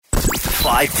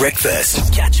5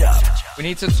 Breakfast. Catch up. We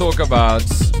need to talk about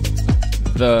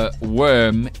the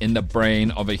worm in the brain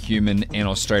of a human in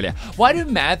Australia. Why do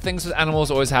mad things with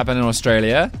animals always happen in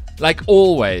Australia? Like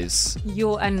always.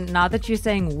 And now that you're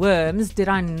saying worms, did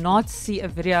I not see a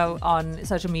video on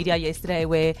social media yesterday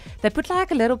where they put like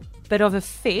a little bit of a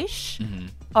fish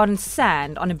on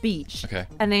sand on a beach. Okay.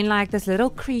 And then like this little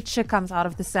creature comes out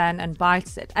of the sand and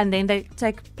bites it. And then they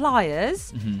take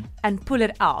pliers and pull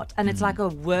it out. And it's like a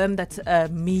worm that's a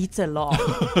meter long.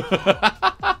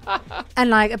 And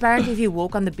like apparently if you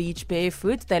walk on the beach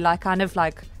barefoot, they like kind of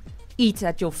like eat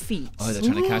at your feet. Oh, they're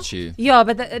trying to catch you. Yeah,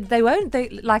 but they won't. They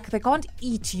can't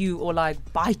eat you or like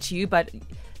bite you, but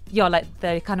yeah, like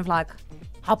they kind of like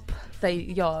hop. At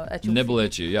your Nibble feet.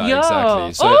 at you, yeah, Yeah.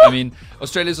 exactly. So, Oh! I mean,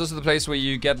 Australia's also the place where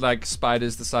you get like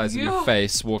spiders the size of your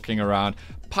face walking around.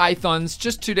 Pythons.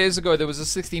 Just 2 days ago, there was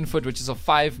a 16-foot, which is a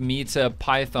 5-meter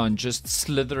python just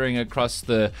slithering across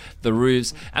the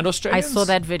roofs. And I Australians... saw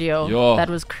that video. Yeah.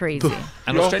 That was crazy.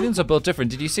 And Australians are built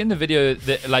different. Did you see in the video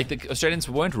that like the Australians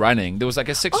weren't running? There was like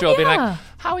a 6-year-old being like,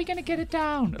 "How are we going to get it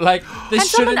down?" Like this And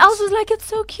someone else was like, "It's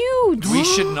so cute." We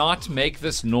should not make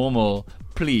this normal.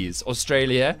 Please,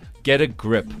 Australia, get a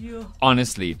grip,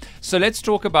 honestly. So let's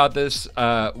talk about this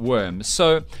worm.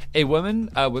 So a woman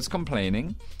was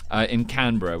complaining in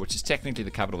Canberra, which is technically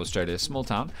the capital of Australia, a small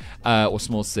town or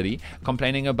small city,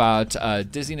 complaining about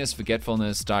dizziness,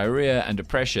 forgetfulness, diarrhea, and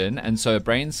depression. And so a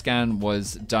brain scan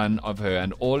was done of her,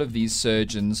 and all of these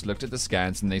surgeons looked at the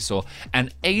scans and they saw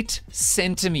an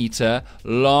 8-centimeter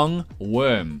long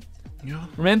worm. Yeah.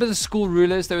 Remember the school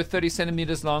rulers? They were 30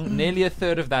 centimeters long, nearly a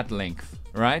third of that length,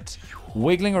 right?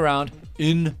 Wiggling around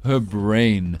in her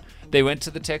brain. They went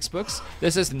to the textbooks.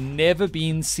 This has never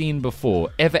been seen before.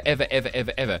 Ever.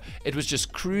 It was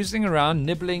just cruising around,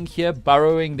 nibbling here,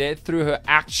 burrowing there through her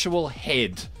actual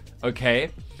head.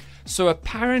 Okay? So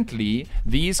apparently,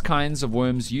 these kinds of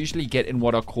worms usually get in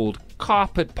what are called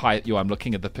carpet pythons. Yo, I'm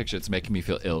looking at the picture. It's making me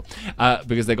feel ill.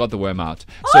 Because they got the worm out.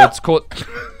 So it's called...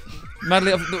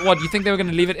 Madeline, what, do you think they were going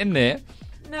to leave it in there?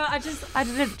 No, I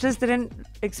just didn't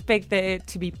expect there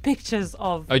to be pictures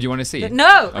of. Oh, do you want to see?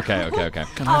 No. Okay.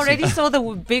 I already saw the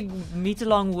big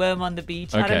meter-long worm on the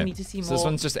beach. Okay. I don't need to see more. So this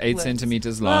one's just 8 worms.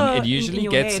 centimeters long. It usually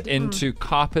your gets head. into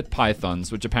carpet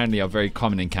pythons, which apparently are very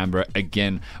common in Canberra.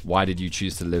 Again, why did you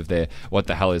choose to live there? What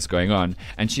the hell is going on?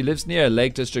 And she lives near a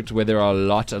lake district where there are a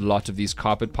lot of these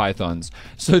carpet pythons.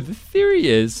 So the theory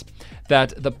is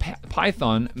that the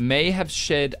python may have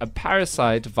shed a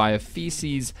parasite via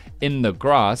feces in the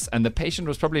grass, and the patient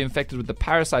was probably infected with the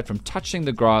parasite from touching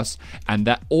the grass, and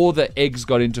that all the eggs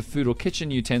got into food or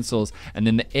kitchen utensils, and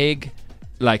then the egg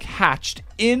like hatched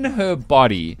in her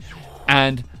body,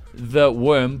 and the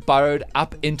worm burrowed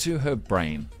up into her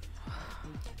brain.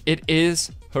 It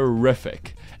is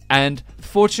horrific. And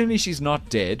fortunately, she's not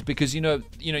dead because, you know,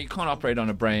 you can't operate on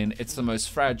a brain. It's the most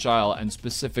fragile and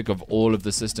specific of all of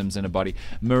the systems in a body.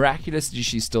 Miraculously,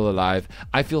 she's still alive.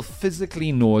 I feel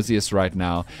physically nauseous right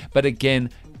now. But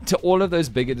again, to all of those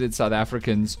bigoted South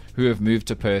Africans who have moved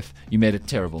to Perth, you made a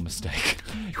terrible mistake.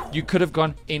 You could have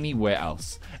gone anywhere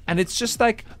else. And it's just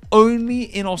like, only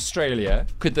in Australia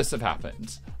could this have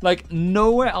happened. Like,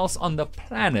 nowhere else on the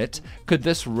planet could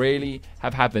this really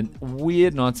have happened.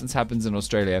 Weird nonsense happens in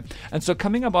Australia. And so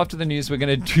coming up after the news, we're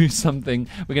going to do something.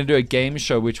 We're going to do a game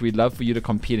show, which we'd love for you to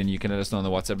compete in. You can let us know on the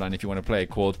WhatsApp line if you want to play,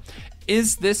 called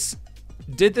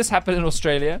Did this happen in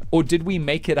Australia, or did we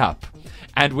make it up?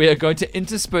 And we are going to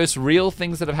intersperse real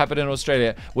things that have happened in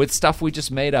Australia with stuff we just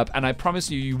made up. And I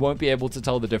promise you won't be able to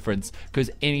tell the difference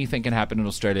because anything can happen in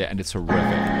Australia and it's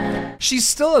horrific. She's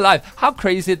still alive. How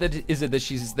crazy is it that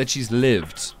she's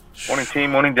lived? Morning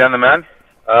team, morning down the man.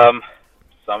 So I'm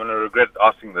going to regret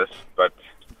asking this, but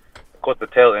I caught the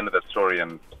tail end of that story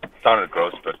and found it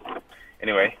gross. But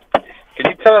anyway, can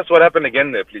you tell us what happened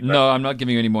again there, please? No, I'm not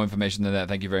giving you any more information than that.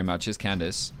 Thank you very much. Here's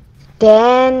Candice.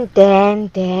 Dan.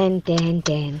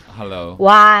 Hello.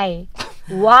 Why?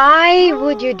 Why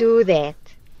would you do that?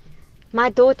 My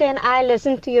daughter and I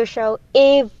listen to your show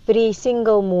every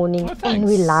single morning, Oh, and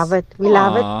we thanks. love it. We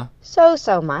love Aw. it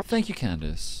so much. Thank you,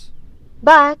 Candice.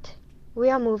 But we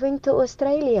are moving to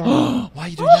Australia. Why are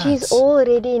you doing that? She's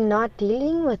already not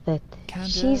dealing with it.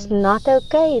 Candice. She's not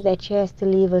okay that she has to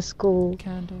leave her school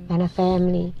Candice. and her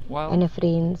family Wow. and her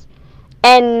friends.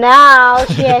 And now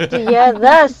she has to hear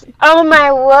this. Oh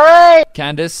my word!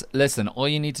 Candice, listen, all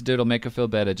you need to do to make her feel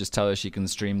better, just tell her she can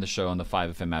stream the show on the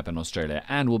 5FM app in Australia.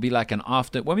 And we'll be like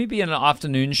won't we be an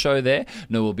afternoon show there?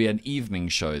 No, we'll be an evening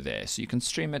show there. So you can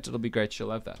stream it. It'll be great. She'll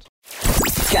love that.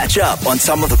 Catch up on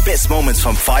some of the best moments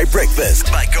from 5 Breakfast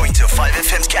by going to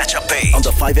 5FM's catch-up page on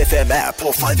the 5FM app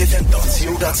or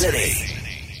 5FM.co.za.